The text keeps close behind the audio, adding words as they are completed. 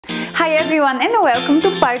Hi everyone and welcome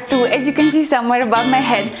to part 2, as you can see somewhere above my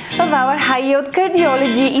head, of our high-yield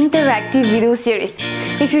cardiology interactive video series.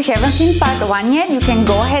 If you haven't seen part 1 yet, you can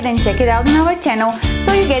go ahead and check it out on our channel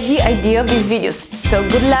so you get the idea of these videos. So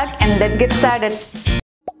good luck and let's get started!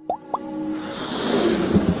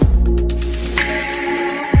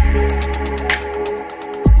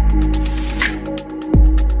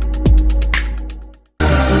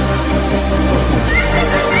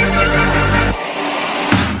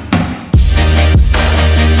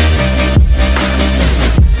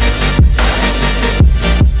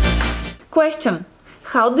 Question: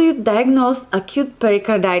 how do you diagnose acute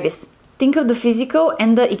pericarditis? Think of the physical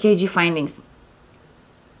and the EKG findings.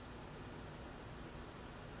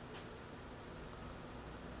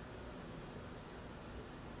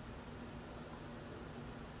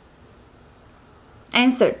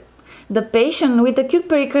 Answer: the patient with acute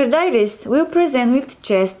pericarditis will present with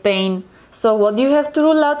chest pain. So what do you have to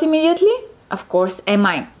rule out immediately? Of course,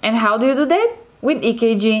 MI. And how do you do that? With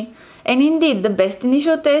EKG. And indeed, the best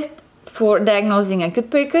initial test for diagnosing acute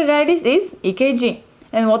pericarditis is EKG.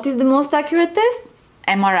 And what is the most accurate test?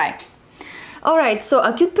 MRI. Alright, so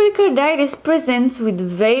acute pericarditis presents with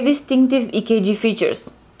very distinctive EKG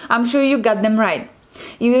features. I'm sure you got them right.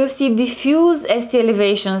 You will see diffuse ST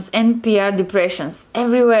elevations and PR depressions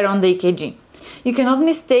everywhere on the EKG. You cannot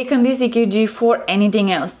mistake this EKG for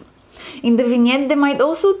anything else. In the vignette, they might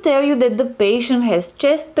also tell you that the patient has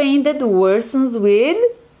chest pain that worsens with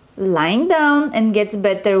lying down and gets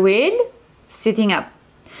better with sitting up.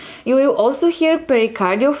 You will also hear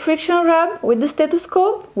pericardial friction rub with the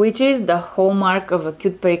stethoscope, which is the hallmark of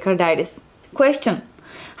acute pericarditis. Question: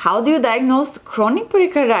 how do you diagnose chronic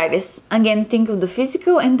pericarditis? Again, think of the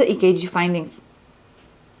physical and the EKG findings.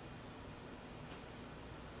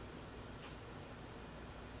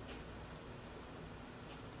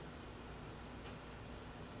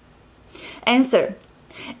 Answer: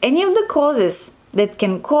 any of the causes that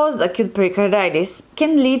can cause acute pericarditis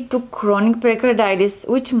can lead to chronic pericarditis,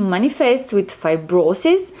 which manifests with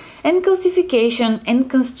fibrosis and calcification and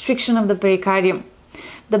constriction of the pericardium.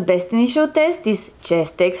 The best initial test is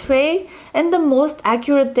chest X-ray and the most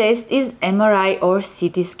accurate test is MRI or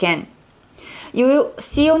CT scan. You will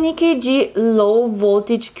see on EKG low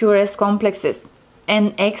voltage QRS complexes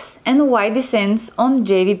and X and Y descents on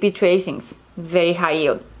JVP tracings, very high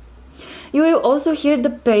yield. You will also hear the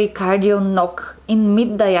pericardial knock in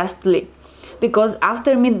mid-diastole, because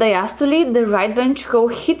after mid-diastole, the right ventricle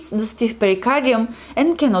hits the stiff pericardium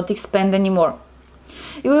and cannot expand anymore.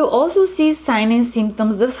 You will also see signs and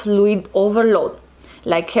symptoms of fluid overload,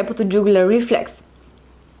 like hepatojugular reflex,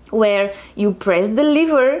 where you press the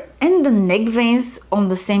lever and the neck veins on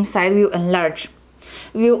the same side will enlarge.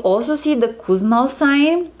 You will also see the Kussmaul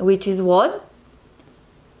sign, which is what?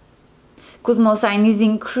 Kussmaul sign is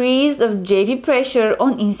increase of JV pressure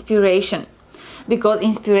on inspiration, because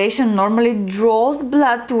inspiration normally draws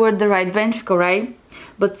blood toward the right ventricle, right?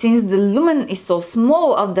 But since the lumen is so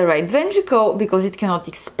small of the right ventricle, because it cannot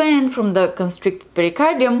expand from the constricted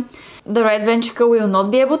pericardium, the right ventricle will not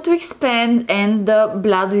be able to expand and the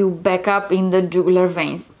blood will back up in the jugular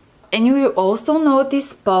veins. And you will also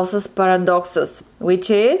notice pulsus paradoxus, which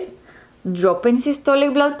is drop in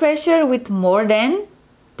systolic blood pressure with more than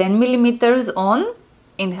 10 millimeters on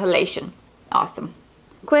inhalation. Awesome.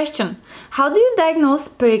 Question: how do you diagnose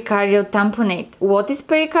pericardial tamponade? What is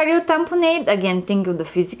pericardial tamponade? Again, think of the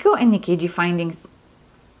physical and EKG findings.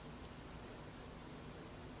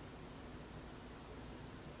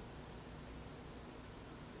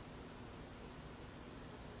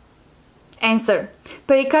 Answer: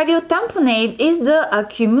 pericardial tamponade is the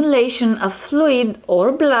accumulation of fluid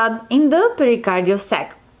or blood in the pericardial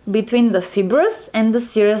sac between the fibrous and the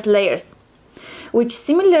serous layers, which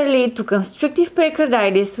similarly to constrictive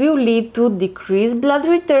pericarditis will lead to decreased blood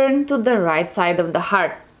return to the right side of the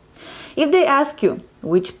heart. If they ask you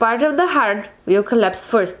which part of the heart will collapse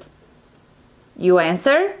first, you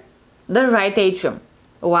answer the right atrium.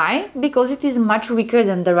 Why? Because it is much weaker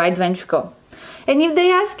than the right ventricle. And if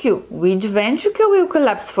they ask you which ventricle will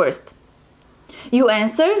collapse first, you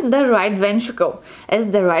answer the right ventricle, as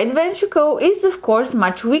the right ventricle is of course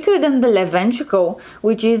much weaker than the left ventricle,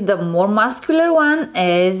 which is the more muscular one,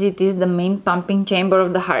 as it is the main pumping chamber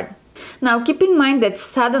of the heart. Now keep in mind that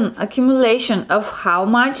sudden accumulation of how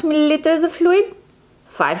much milliliters of fluid?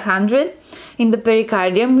 500 in the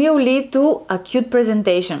pericardium will lead to acute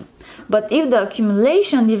presentation. But if the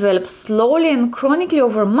accumulation develops slowly and chronically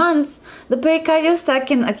over months, the pericardial sac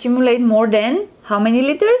can accumulate more than how many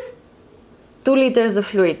liters? 2 liters of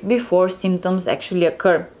fluid before symptoms actually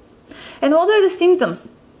occur. And what are the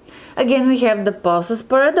symptoms? Again, we have the pulsus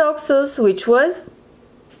paradoxus, which was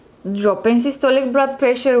drop in systolic blood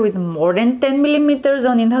pressure with more than 10 millimeters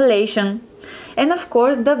on inhalation, and of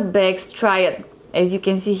course the Beck's triad, as you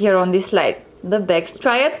can see here on this slide. The Beck's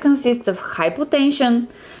triad consists of hypotension,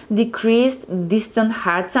 decreased distant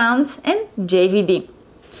heart sounds, and JVD.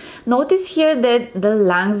 Notice here that the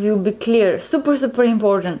lungs will be clear, super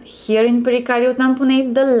important. Here in pericardial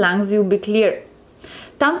tamponade, the lungs will be clear.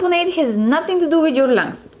 Tamponade has nothing to do with your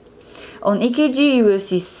lungs. On EKG, you will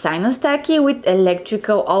see sinus tachy with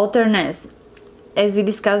electrical alternance. As we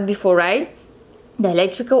discussed before, right? The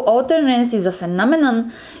electrical alternance is a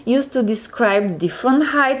phenomenon used to describe different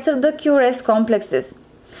heights of the QRS complexes.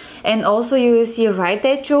 And also you will see right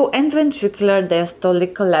atrial and ventricular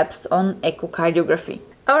diastolic collapse on echocardiography.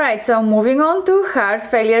 Alright, so moving on to heart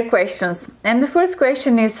failure questions. And the first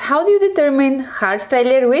question is, how do you determine heart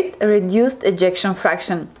failure with reduced ejection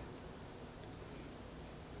fraction?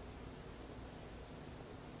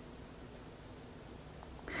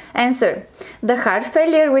 Answer. The heart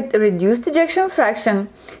failure with reduced ejection fraction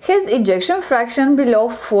has ejection fraction below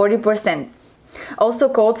 40%, also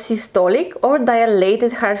called systolic or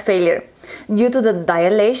dilated heart failure, due to the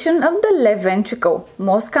dilation of the left ventricle,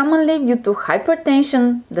 most commonly due to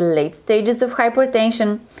hypertension, the late stages of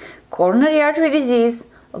hypertension, coronary artery disease,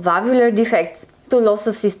 valvular defects, to loss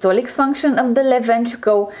of systolic function of the left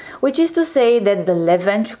ventricle, which is to say that the left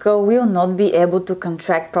ventricle will not be able to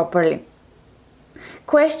contract properly.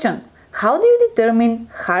 Question. How do you determine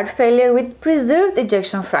heart failure with preserved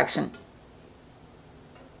ejection fraction?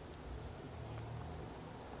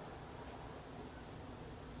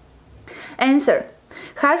 Answer.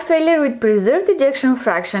 Heart failure with preserved ejection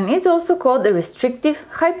fraction is also called a restrictive,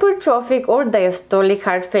 hypertrophic or diastolic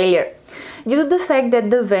heart failure, due to the fact that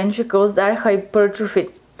the ventricles are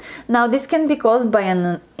hypertrophied. Now this can be caused by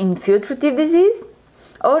an infiltrative disease,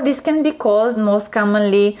 or this can be caused most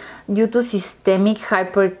commonly due to systemic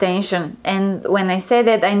hypertension. And when I say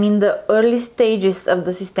that, I mean the early stages of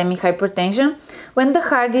the systemic hypertension, when the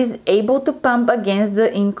heart is able to pump against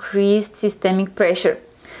the increased systemic pressure,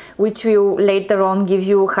 which will later on give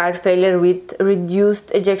you heart failure with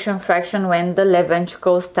reduced ejection fraction when the left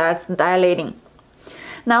ventricle starts dilating.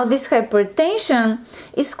 Now this hypertension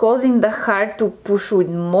is causing the heart to push with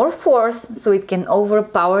more force, so it can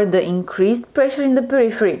overpower the increased pressure in the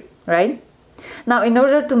periphery, right? Now in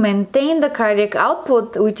order to maintain the cardiac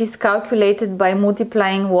output, which is calculated by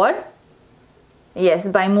multiplying what? Yes,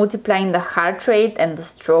 by multiplying the heart rate and the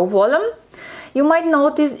stroke volume, you might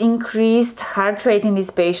notice increased heart rate in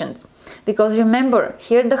these patients. Because remember,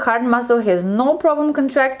 here the heart muscle has no problem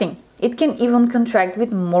contracting. It can even contract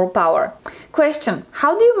with more power. Question.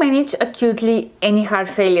 How do you manage acutely any heart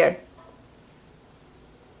failure?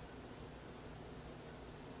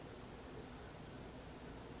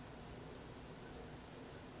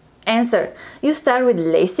 Answer. You start with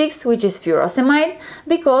Lasix, which is furosemide,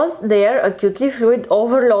 because they are acutely fluid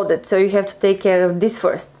overloaded, so you have to take care of this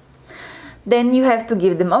first. Then you have to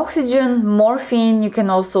give them oxygen, morphine. You can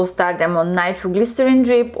also start them on nitroglycerin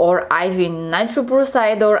drip or IV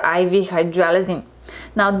nitroprusside or IV hydralazine.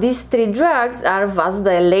 Now these three drugs are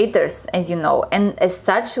vasodilators, as you know, and as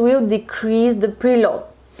such will decrease the preload,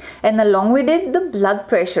 and along with it the blood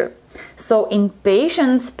pressure. So in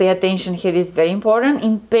patients, pay attention here, is very important,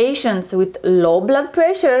 in patients with low blood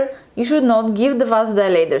pressure you should not give the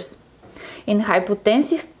vasodilators. In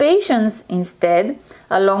hypotensive patients instead,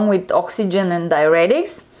 along with oxygen and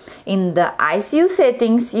diuretics, in the ICU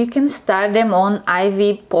settings you can start them on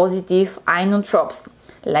IV positive inotropes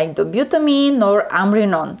like dobutamine or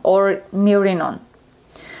ambrinon or murinon.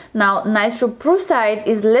 Now nitroprusside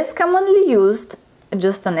is less commonly used,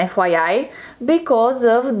 just an FYI, because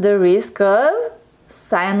of the risk of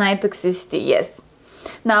cyanide toxicity. Yes.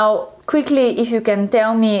 Now quickly, if you can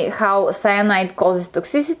tell me how cyanide causes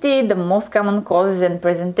toxicity, the most common causes and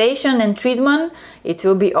presentation and treatment, it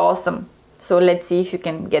will be awesome. So let's see if you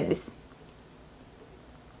can get this.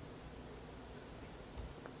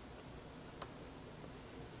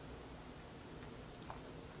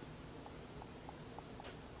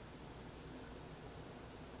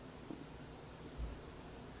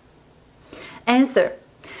 Answer.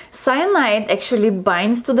 Cyanide actually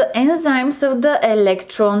binds to the enzymes of the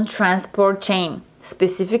electron transport chain,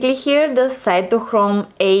 specifically here the cytochrome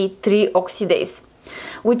A3 oxidase,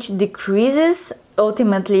 which decreases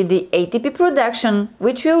ultimately the ATP production,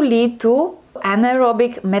 which will lead to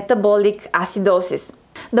anaerobic metabolic acidosis.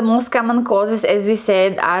 The most common causes, as we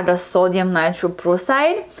said, are the sodium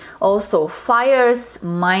nitroprusside, also fires,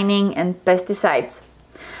 mining and pesticides.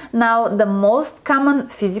 Now, the most common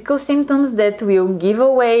physical symptoms that will give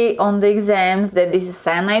away on the exams that this is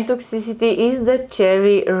cyanide toxicity is the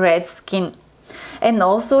cherry red skin. and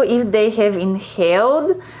also if they have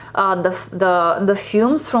inhaled the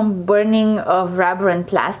fumes from burning of rubber and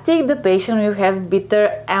plastic, the patient will have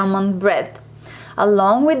bitter almond breath.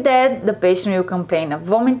 Along with that, the patient will complain of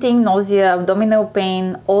vomiting, nausea, abdominal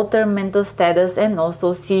pain, altered mental status, and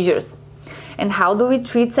also seizures. And how do we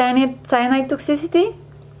treat cyanide toxicity?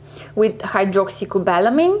 With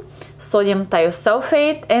hydroxycobalamin, sodium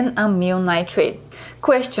thiosulfate, and amyl nitrate.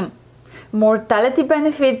 Question: mortality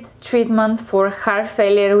benefit treatment for heart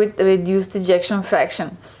failure with reduced ejection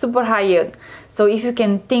fraction, super high yield. So if you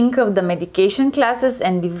can think of the medication classes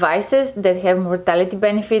and devices that have mortality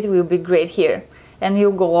benefit, will be great here, and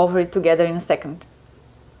we'll go over it together in a second.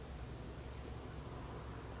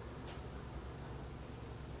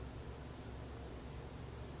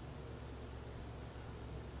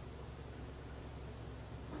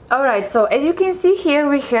 Alright, so as you can see here,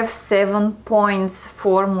 we have 7 points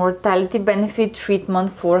for mortality benefit treatment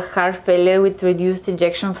for heart failure with reduced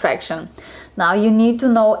ejection fraction. Now you need to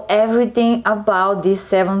know everything about these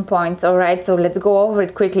 7 points, alright, so let's go over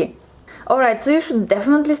it quickly. Alright, so you should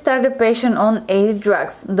definitely start the patient on ACE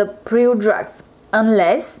drugs, the PRIL drugs,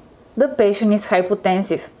 unless the patient is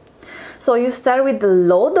hypotensive. So you start with the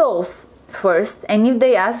low dose first, and if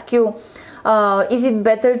they ask you, is it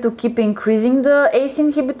better to keep increasing the ACE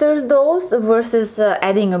inhibitors dose versus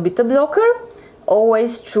adding a beta blocker?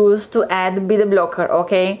 Always choose to add beta blocker,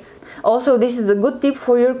 okay? Also, this is a good tip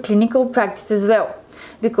for your clinical practice as well,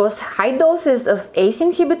 because high doses of ACE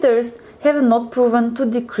inhibitors have not proven to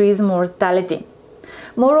decrease mortality.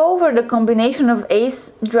 Moreover, the combination of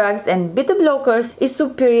ACE drugs and beta blockers is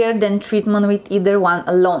superior than treatment with either one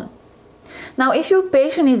alone. Now, if your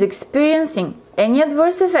patient is experiencing any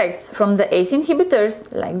adverse effects from the ACE inhibitors,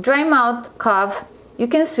 like dry mouth, cough, you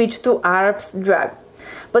can switch to ARBs drug.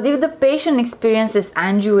 But if the patient experiences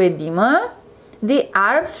angioedema, the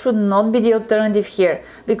ARBs should not be the alternative here,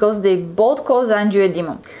 because they both cause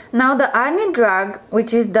angioedema. Now, the ARNI drug,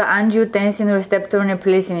 which is the angiotensin receptor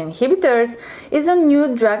neprilysin inhibitors, is a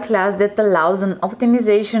new drug class that allows an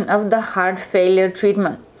optimization of the heart failure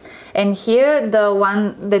treatment. And here, the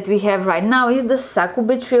one that we have right now is the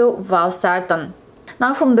sacubitril valsartan.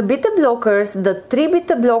 Now, from the beta blockers, the 3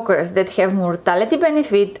 beta blockers that have mortality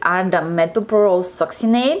benefit are the metoprolol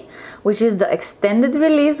succinate, which is the extended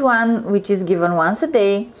release one, which is given once a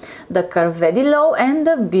day, the carvedilol, and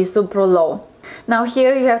the bisoprolol. Now,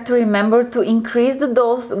 here you have to remember to increase the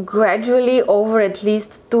dose gradually over at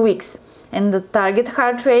least 2 weeks, and the target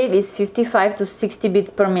heart rate is 55 to 60 beats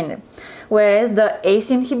per minute. Whereas the ACE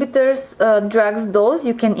inhibitors drugs dose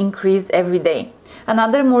you can increase every day.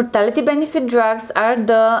 Another mortality benefit drugs are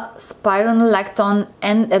the spironolactone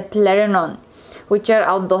and eplerenone, which are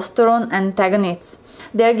aldosterone antagonists.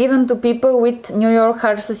 They are given to people with New York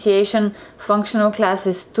Heart Association functional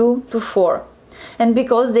classes 2 to 4. And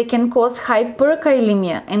because they can cause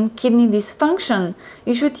hyperkalemia and kidney dysfunction,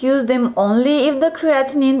 you should use them only if the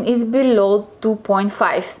creatinine is below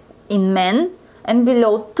 2.5 in men and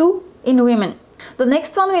below 2 in women. The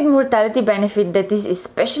next one with mortality benefit that is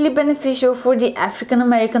especially beneficial for the African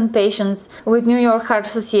American patients with New York Heart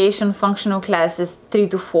Association functional classes 3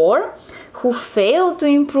 to 4 who fail to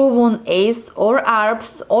improve on ACE or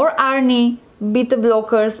ARBs or ARNI, beta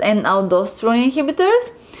blockers and aldosterone inhibitors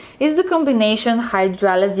is the combination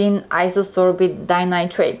hydralazine isosorbate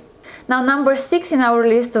dinitrate. Now, number 6 in our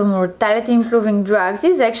list of mortality improving drugs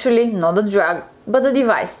is actually not a drug but a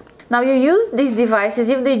device. Now, you use these devices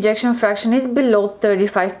if the ejection fraction is below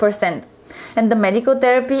 35% and the medical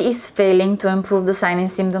therapy is failing to improve the signs and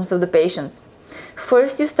symptoms of the patients.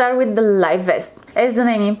 First, you start with the live vest. As the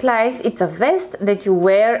name implies, it's a vest that you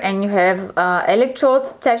wear and you have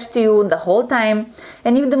electrodes attached to you the whole time,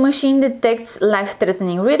 and if the machine detects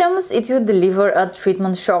life-threatening rhythms, it will deliver a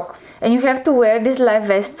treatment shock. And you have to wear this live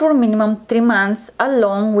vest for minimum 3 months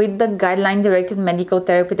along with the guideline-directed medical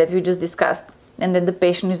therapy that we just discussed and that the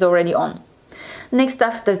patient is already on. Next,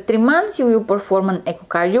 after 3 months, you will perform an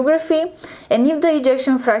echocardiography, and if the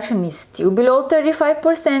ejection fraction is still below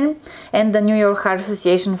 35% and the New York Heart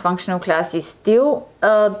Association functional class is still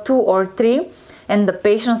 2 or 3 and the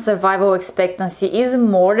patient's survival expectancy is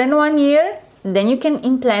more than 1 year, then you can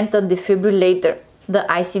implant a defibrillator, the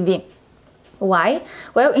ICD. Why?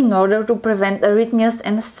 Well, in order to prevent arrhythmias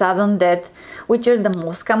and sudden death, which are the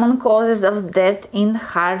most common causes of death in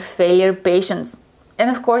heart failure patients. And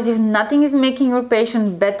of course, if nothing is making your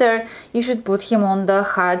patient better, you should put him on the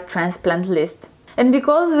heart transplant list. And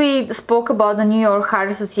because we spoke about the New York Heart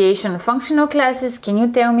Association functional classes, can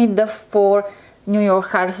you tell me the 4 New York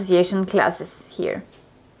Heart Association classes here?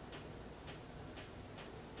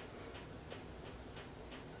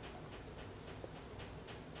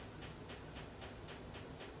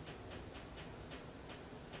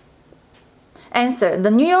 Answer.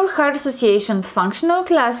 The New York Heart Association functional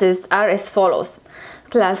classes are as follows.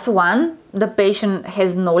 Class 1, the patient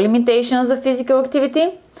has no limitations of physical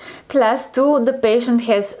activity. Class 2, the patient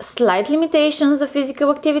has slight limitations of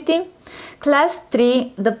physical activity. Class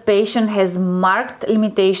 3, the patient has marked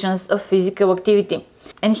limitations of physical activity.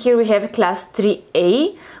 And here we have Class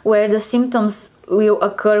 3A, where the symptoms will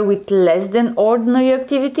occur with less than ordinary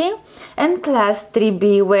activity, and Class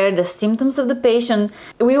 3B, where the symptoms of the patient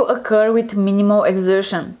will occur with minimal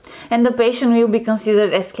exertion, and the patient will be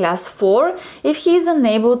considered as Class 4 if he is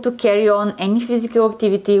unable to carry on any physical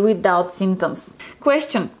activity without symptoms.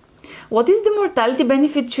 Question: what is the mortality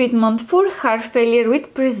benefit treatment for heart failure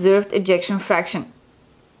with preserved ejection fraction?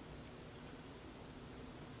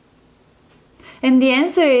 And the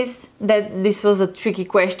answer is that this was a tricky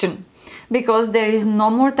question, because there is no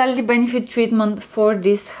mortality benefit treatment for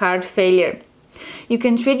this heart failure. You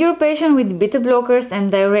can treat your patient with beta blockers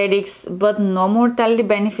and diuretics, but no mortality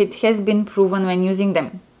benefit has been proven when using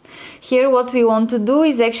them. Here what we want to do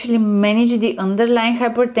is actually manage the underlying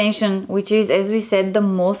hypertension, which is, as we said, the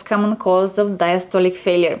most common cause of diastolic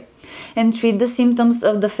failure, and treat the symptoms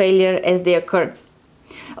of the failure as they occur.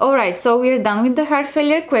 Alright, so we're done with the heart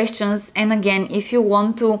failure questions, and again, if you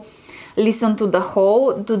want to listen to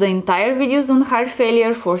the entire videos on heart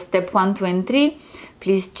failure for step 1, 2 and 3,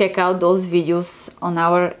 please check out those videos on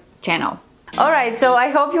our channel. Alright, so I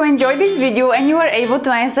hope you enjoyed this video and you were able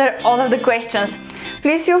to answer all of the questions.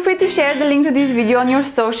 Please feel free to share the link to this video on your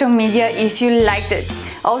social media if you liked it.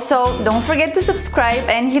 Also, don't forget to subscribe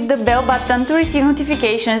and hit the bell button to receive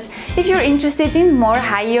notifications if you're interested in more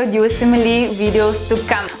high-yield USMLE videos to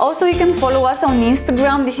come. Also, you can follow us on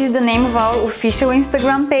Instagram. This is the name of our official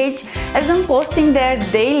Instagram page, as I'm posting there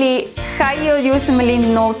daily high-yield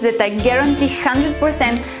USMLE notes that I guarantee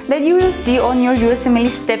 100% that you will see on your USMLE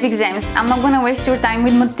step exams. I'm not gonna waste your time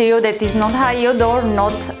with material that is not high-yield or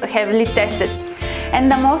not heavily tested.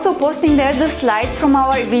 And I'm also posting there the slides from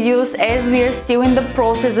our videos, as we are still in the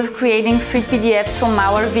process of creating free PDFs from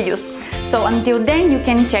our videos. So until then, you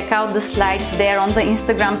can check out the slides there on the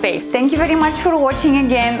Instagram page. Thank you very much for watching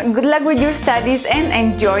again. Good luck with your studies and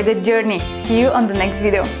enjoy the journey. See you on the next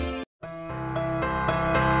video.